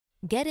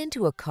Get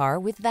into a car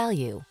with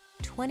value.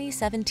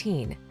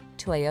 2017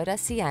 Toyota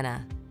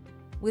Sienna.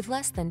 With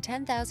less than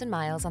 10,000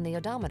 miles on the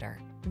odometer,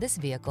 this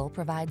vehicle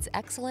provides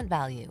excellent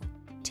value.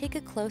 Take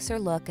a closer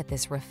look at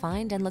this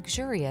refined and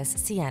luxurious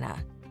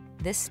Sienna.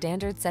 This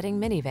standard-setting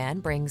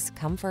minivan brings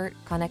comfort,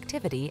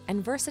 connectivity,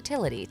 and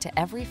versatility to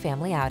every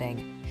family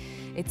outing.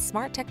 Its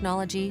smart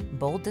technology,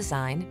 bold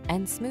design,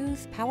 and smooth,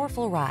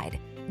 powerful ride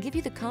give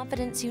you the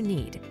confidence you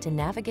need to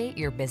navigate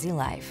your busy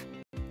life.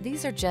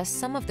 These are just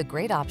some of the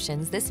great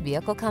options this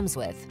vehicle comes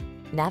with: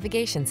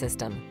 navigation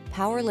system,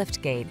 power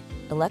liftgate,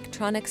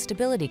 electronic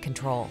stability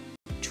control,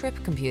 trip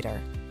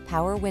computer,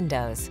 power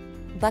windows,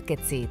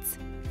 bucket seats,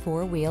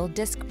 four-wheel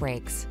disc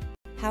brakes,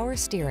 power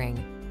steering.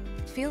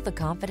 Feel the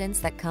confidence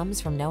that comes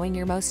from knowing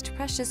your most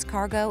precious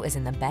cargo is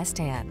in the best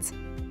hands.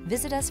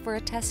 Visit us for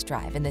a test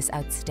drive in this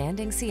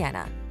outstanding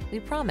Sienna.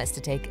 We promise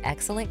to take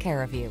excellent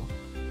care of you.